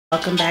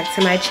Welcome back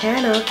to my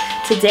channel.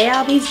 Today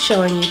I'll be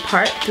showing you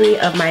part 3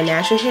 of my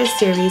natural hair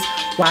series,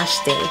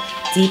 Wash Day,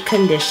 Deep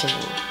Conditioning.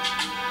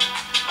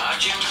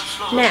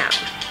 Now,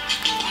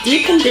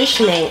 deep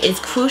conditioning is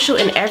crucial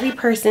in every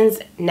person's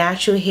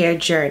natural hair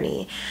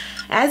journey.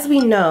 As we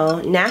know,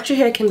 natural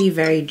hair can be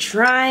very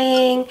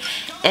drying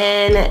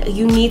and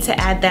you need to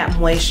add that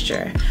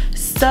moisture.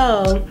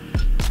 So,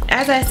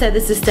 as I said,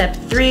 this is step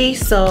 3,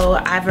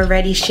 so I've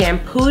already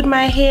shampooed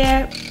my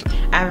hair,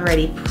 I've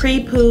already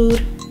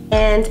pre-pooed,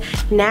 and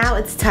now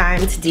it's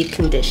time to deep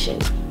condition.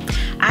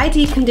 I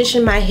deep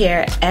condition my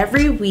hair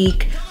every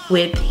week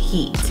with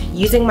heat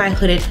using my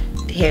hooded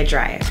hair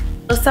dryer.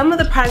 So some of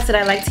the products that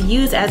I like to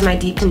use as my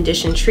deep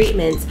condition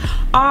treatments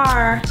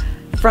are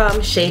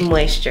from Shea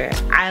Moisture.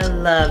 I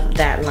love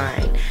that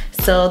line.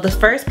 So the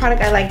first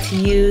product I like to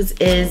use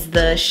is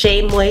the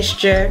Shea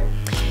Moisture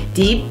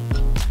Deep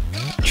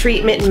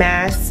Treatment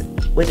Mask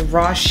with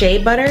raw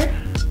shea butter.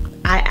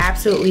 I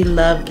absolutely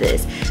love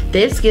this.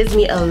 This gives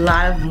me a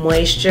lot of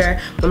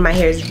moisture. When my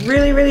hair is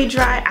really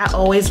dry, I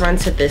always run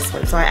to this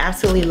one. So I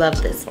absolutely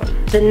love this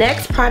one. The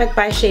next product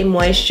by Shea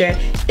Moisture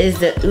is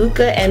the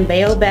Yucca and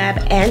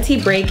Baobab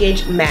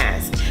Anti-Breakage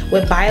Mask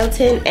with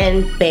biotin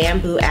and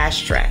bamboo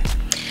extract.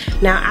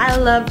 Now I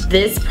love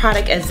this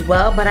product as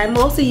well, but I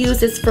mostly use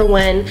this for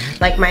when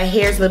like my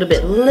hair is a little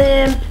bit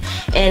limp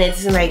and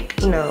it's like,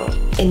 you know,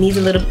 it needs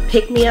a little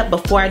pick-me-up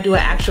before I do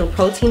an actual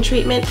protein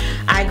treatment.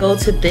 I go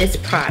to this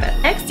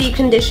product. Next deep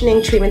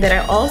conditioning treatment that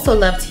I also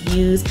love to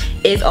use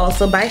is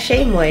also by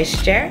Shea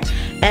Moisture,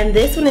 and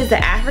this one is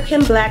the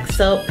African Black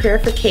Soap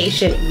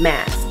Purification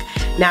Mask.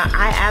 Now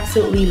I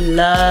absolutely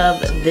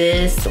love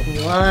this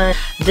one.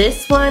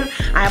 This one,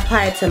 I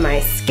apply it to my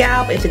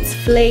scalp if it's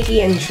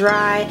flaky and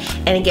dry,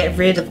 and it get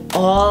rid of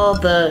all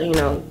the, you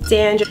know,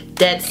 dandruff,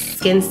 dead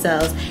skin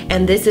cells,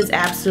 and this is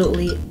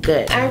absolutely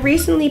good. I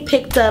recently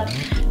picked up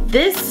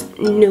this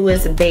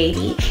newest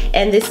baby,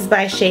 and this is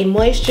by Shea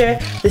Moisture,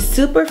 the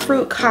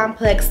Superfruit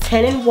Complex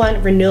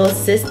 10-in-1 Renewal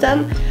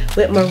System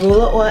with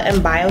marula oil and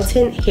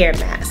biotin hair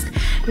mask.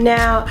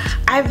 Now,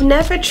 I've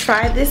never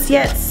tried this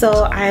yet,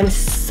 so I'm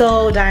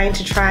so dying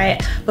to try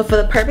it, but for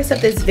the purpose of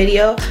this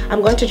video,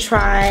 I'm going to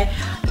try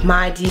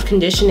my deep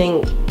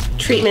conditioning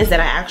treatments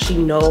that I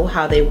actually know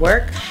how they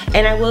work,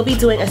 and I will be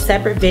doing a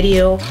separate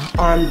video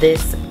on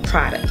this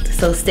product,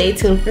 so stay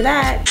tuned for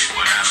that.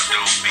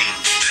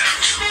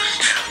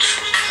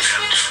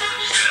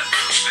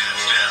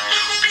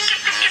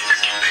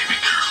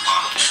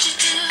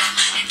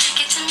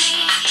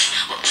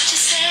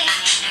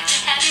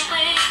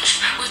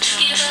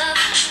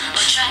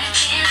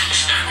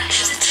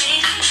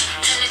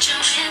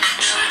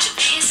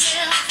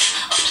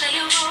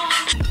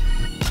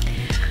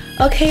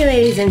 Okay,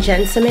 ladies and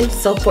gentlemen,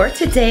 so for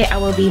today I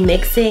will be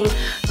mixing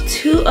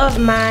 2 of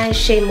my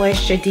Shea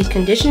Moisture Deep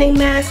Conditioning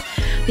Masks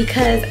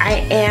because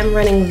I am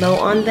running low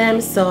on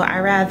them, so I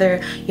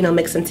rather, you know,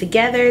 mix them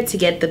together to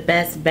get the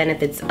best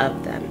benefits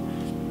of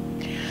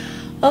them.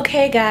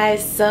 Okay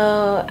guys,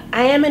 so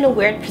I am in a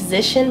weird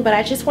position, but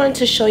I just wanted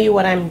to show you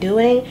what I'm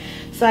doing.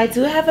 So I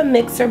do have a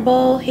mixer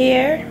bowl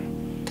here,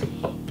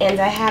 and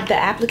I have the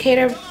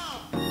applicator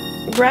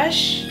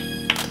brush,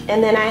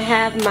 and then I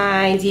have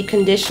my deep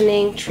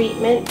conditioning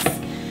treatments.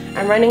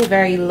 I'm running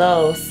very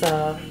low,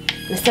 so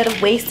instead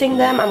of wasting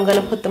them, I'm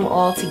going to put them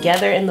all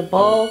together in the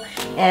bowl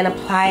and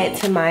apply it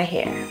to my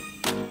hair.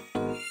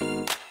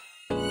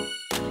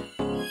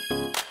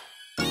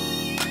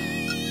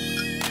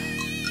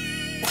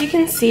 As you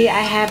can see,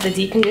 I have the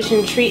deep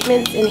conditioning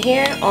treatments in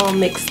here all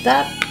mixed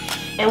up.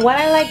 And what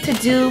I like to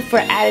do for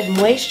added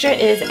moisture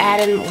is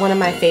add in one of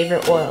my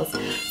favorite oils.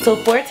 So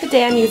for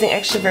today, I'm using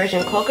extra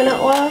virgin coconut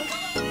oil.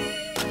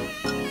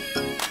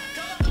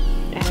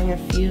 Adding a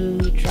few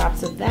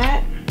drops of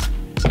that.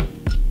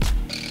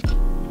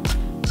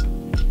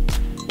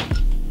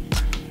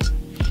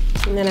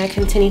 And then I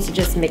continue to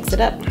just mix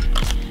it up.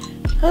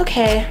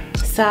 Okay,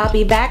 so I'll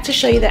be back to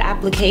show you the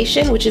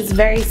application, which is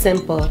very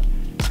simple.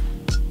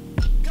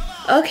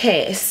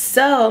 Okay,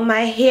 so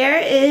my hair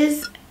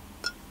is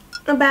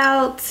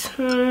about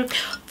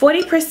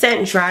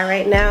 40% dry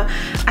right now.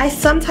 I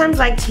sometimes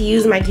like to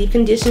use my deep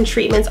condition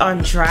treatments on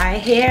dry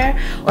hair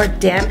or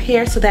damp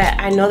hair so that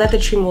I know that the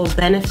treatment will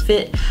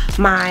benefit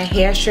my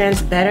hair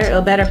strands better.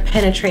 It'll better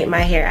penetrate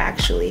my hair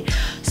actually.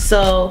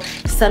 So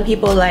some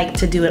people like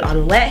to do it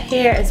on wet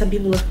hair and some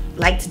people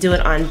like to do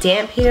it on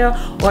damp hair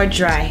or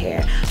dry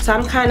hair. So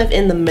I'm kind of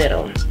in the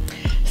middle.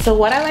 So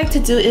what I like to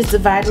do is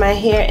divide my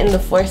hair in the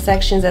 4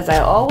 sections as I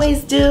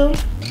always do.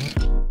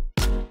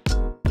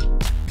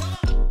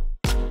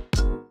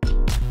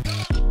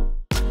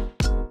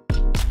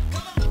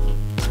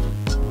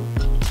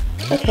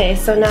 Okay,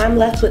 so now I'm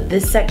left with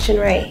this section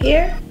right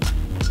here,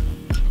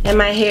 and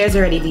my hair is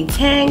already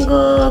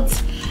detangled,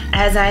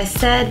 as I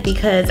said,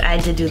 because I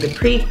did do the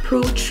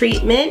pre-poo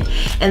treatment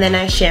and then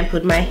I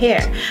shampooed my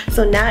hair.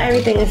 So now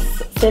everything is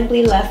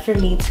simply left for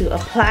me to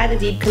apply the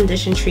deep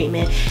condition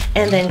treatment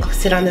and then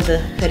sit under the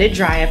hooded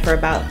dryer for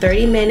about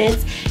 30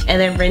 minutes and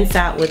then rinse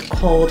out with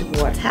cold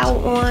water.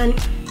 Towel on,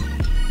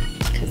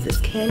 because this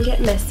can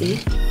get messy.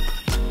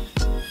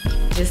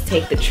 just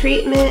take the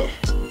treatment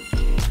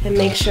and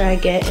make sure I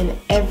get in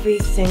every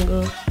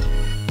single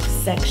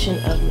section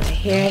of my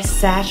hair,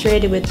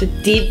 saturated with the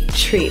deep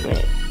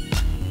treatment.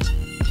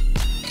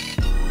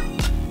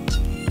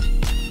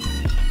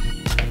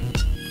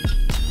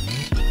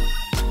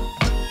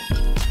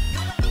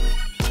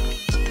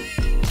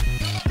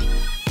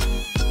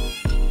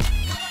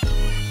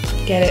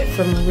 Get it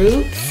from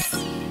roots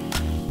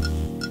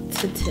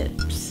to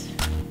tips.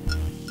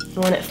 I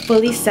want it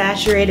fully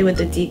saturated with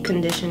the deep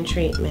condition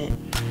treatment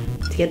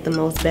to get the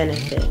most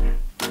benefit.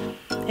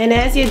 And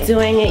as you're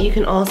doing it, you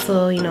can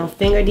also, you know,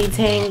 finger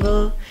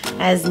detangle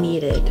as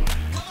needed.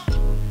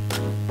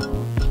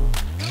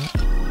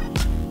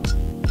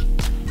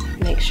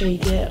 Make sure you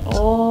get it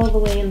all the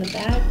way in the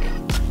back.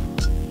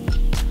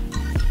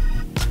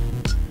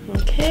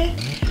 Okay.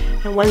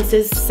 And once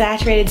it's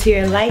saturated to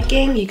your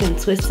liking, you can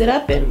twist it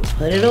up and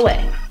put it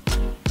away.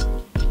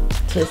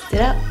 Twist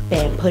it up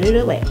and put it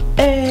away.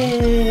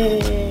 Hey,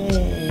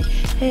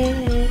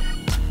 hey.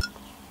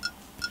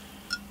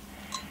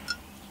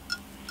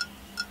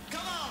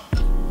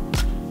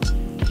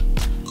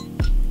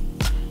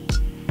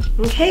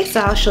 Okay, so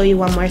I'll show you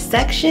one more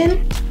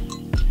section.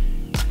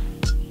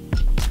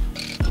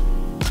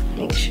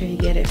 Make sure you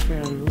get it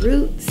from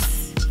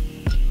roots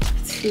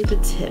to the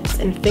tips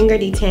and finger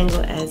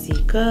detangle as you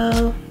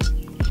go,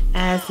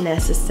 as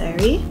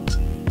necessary.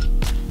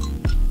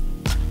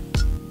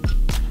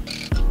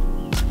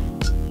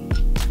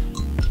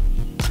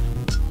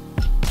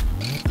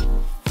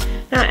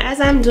 Now, as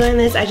I'm doing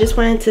this, I just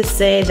wanted to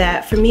say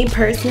that for me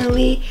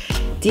personally,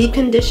 deep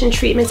condition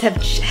treatments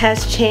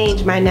has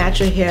changed my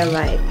natural hair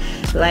life.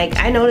 Like,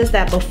 I noticed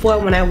that before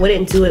when I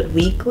wouldn't do it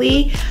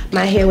weekly,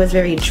 my hair was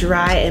very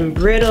dry and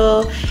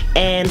brittle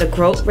and the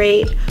growth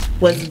rate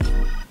was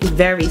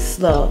very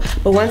slow.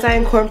 But once I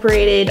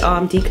incorporated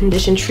deep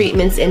condition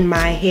treatments in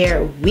my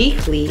hair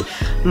weekly,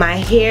 my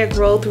hair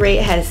growth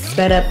rate has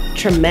sped up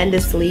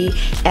tremendously,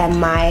 and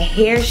my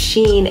hair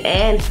sheen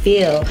and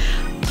feel,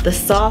 the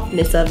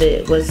softness of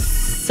it was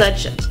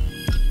such,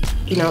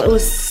 you know, it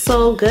was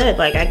so good.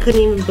 Like, I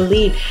couldn't even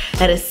believe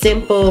that a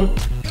simple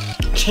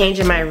change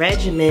in my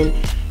regimen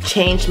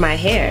changed my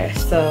hair.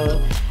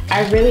 So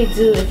I really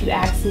do, if you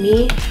ask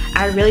me,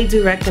 I really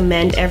do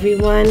recommend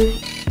everyone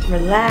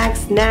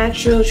relax,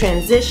 natural,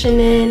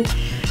 transitioning.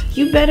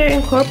 You better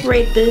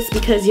incorporate this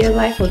because your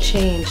life will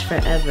change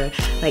forever.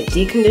 Like,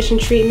 deep condition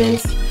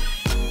treatments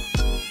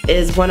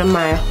is one of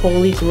my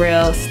holy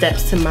grail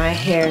steps to my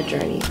hair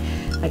journey.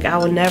 Like, I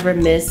will never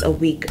miss a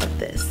week of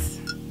this.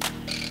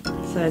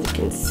 So as you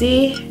can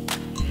see,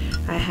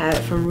 I have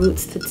it from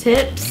roots to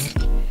tips,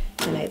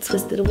 and I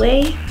twist it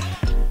away,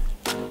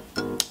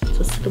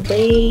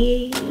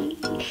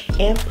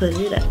 and put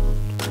it up.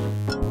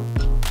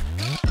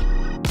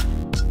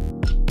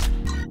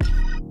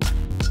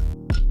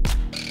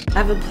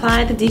 I've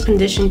applied the deep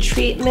condition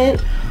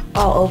treatment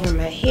all over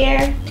my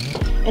hair,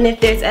 and if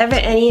there's ever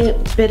any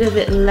bit of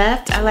it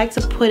left, I like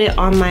to put it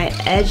on my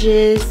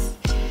edges,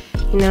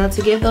 you know,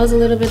 to give those a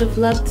little bit of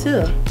love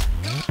too.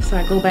 So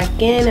I go back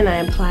in and I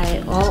apply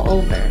it all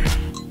over.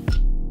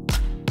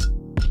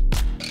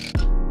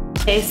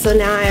 Okay, so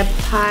now I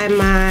apply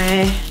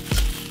my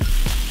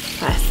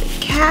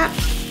plastic cap.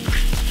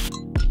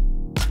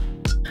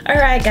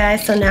 Alright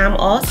guys, so now I'm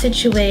all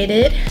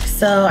situated.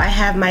 So I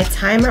have my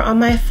timer on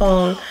my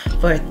phone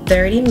for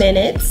 30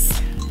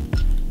 minutes.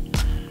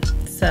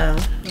 So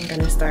I'm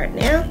gonna start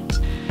now.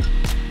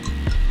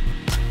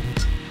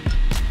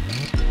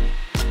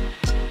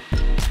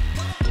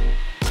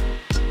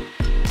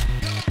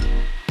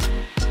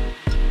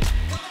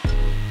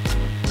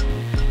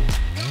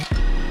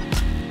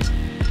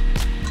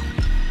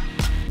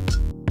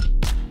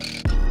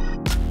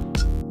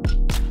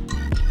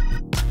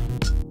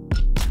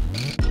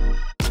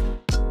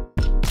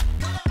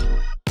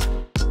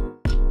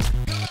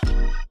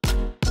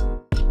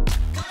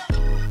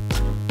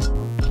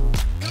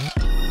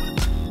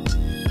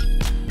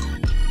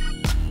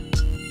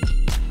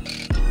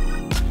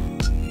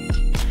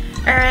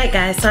 Alright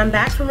guys, so I'm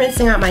back from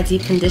rinsing out my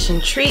deep condition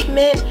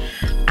treatment.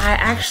 I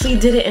actually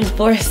did it in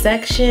 4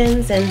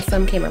 sections and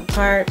some came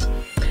apart,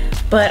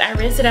 but I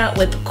rinsed it out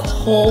with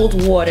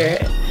cold water.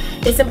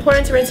 It's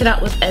important to rinse it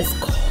out with as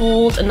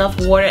cold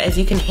enough water as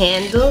you can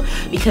handle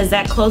because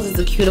that closes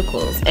the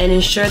cuticles and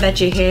ensure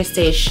that your hair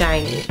stays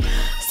shiny.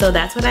 So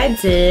that's what I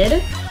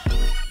did.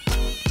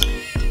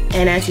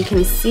 And as you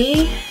can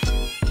see,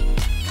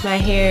 my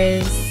hair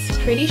is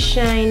pretty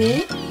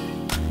shiny.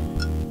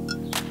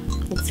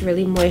 It's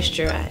really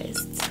moisturized.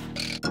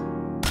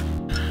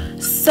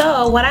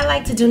 So what I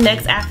like to do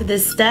next after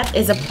this step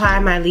is apply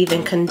my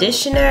leave-in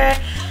conditioner.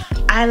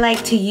 I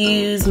like to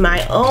use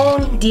my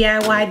own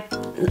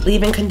DIY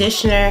leave-in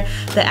conditioner,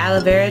 the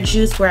aloe vera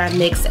juice, where I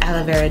mix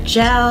aloe vera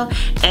gel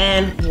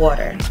and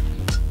water.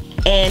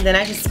 And then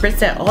I just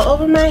spritz it all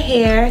over my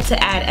hair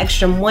to add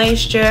extra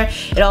moisture.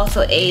 It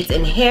also aids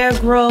in hair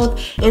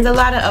growth and there's a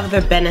lot of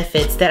other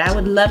benefits that I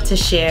would love to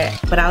share,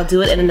 but I'll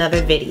do it in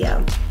another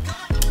video.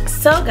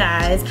 So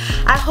guys,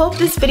 I hope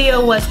this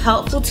video was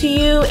helpful to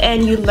you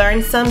and you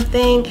learned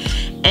something.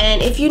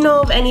 And if you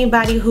know of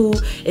anybody who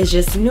is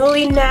just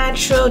newly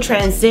natural,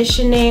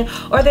 transitioning,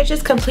 or they're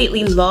just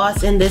completely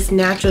lost in this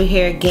natural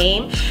hair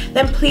game,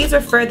 then please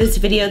refer this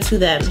video to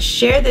them.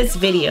 Share this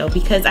video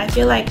because I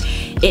feel like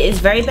it is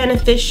very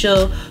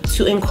beneficial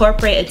to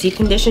incorporate a deep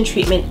condition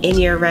treatment in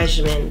your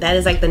regimen. That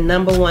is like the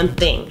 #1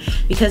 thing,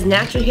 because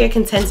natural hair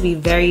can tend to be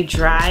very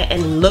dry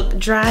and look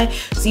dry,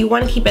 so you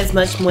want to keep as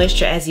much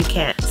moisture as you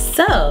can.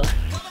 So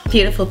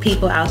beautiful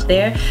people out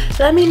there,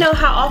 let me know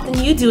how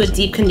often you do a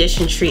deep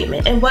condition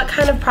treatment and what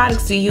kind of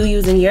products do you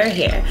use in your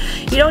hair.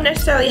 You don't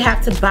necessarily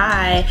have to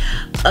buy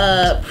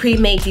a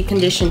pre-made deep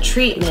condition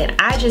treatment.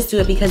 I just do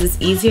it because it's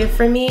easier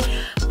for me,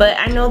 but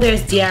I know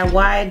there's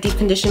DIY deep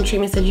condition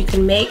treatments that you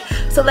can make,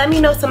 so let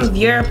me know some of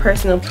your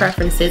personal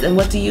preferences and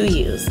what do you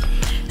use.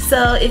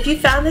 So if you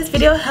found this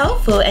video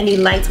helpful and you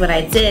liked what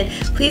I did,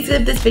 please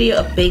give this video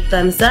a big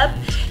thumbs up,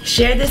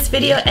 share this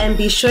video, and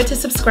be sure to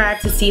subscribe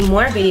to see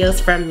more videos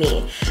from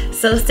me.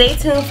 So stay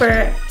tuned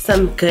for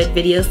some good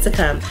videos to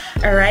come.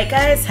 Alright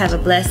guys, have a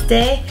blessed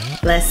day,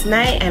 blessed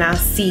night, and I'll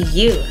see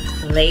you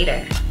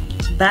later.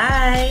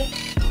 Bye!